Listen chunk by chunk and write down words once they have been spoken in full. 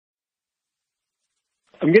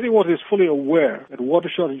Umgeni Water is fully aware that water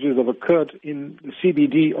shortages have occurred in the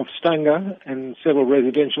CBD of Stanger and several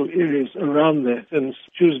residential areas around there since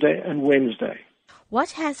Tuesday and Wednesday.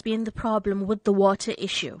 What has been the problem with the water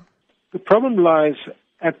issue? The problem lies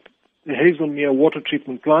at the Hazelmere water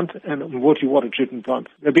treatment plant and Umvoti water treatment plant.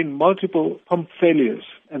 There have been multiple pump failures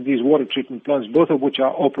at these water treatment plants, both of which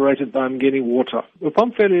are operated by Umgeni Water. The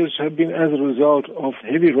pump failures have been as a result of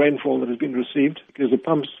heavy rainfall that has been received because the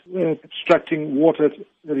pumps were extracting water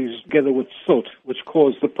that is together with silt, which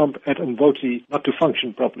caused the pump at Umvoti not to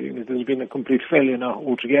function properly, and it has been a complete failure now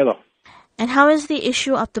altogether. And how has the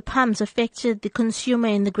issue of the pumps affected the consumer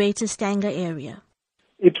in the greater Stanger area?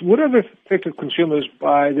 It would have affected consumers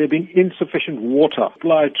by there being insufficient water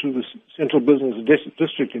applied to the central business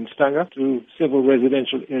district in Stanger to several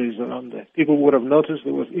residential areas around there. People would have noticed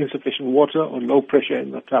there was insufficient water or low pressure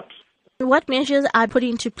in the taps. What measures are put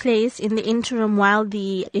into place in the interim while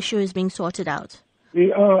the issue is being sorted out?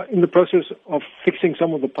 We are in the process of fixing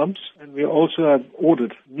some of the pumps, and we also have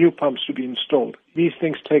ordered new pumps to be installed. These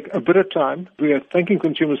things take a bit of time. We are thanking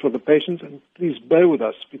consumers for the patience, and please bear with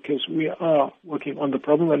us because we are working on the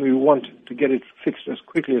problem and we want to get it fixed as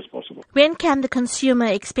quickly as possible. When can the consumer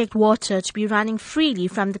expect water to be running freely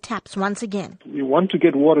from the taps once again? We want to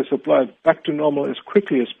get water supply back to normal as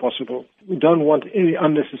quickly as possible. We don't want any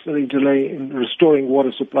unnecessary delay in restoring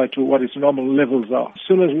water supply to what its normal levels are. As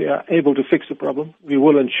soon as we are able to fix the problem, we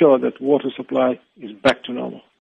will ensure that water supply is back to normal.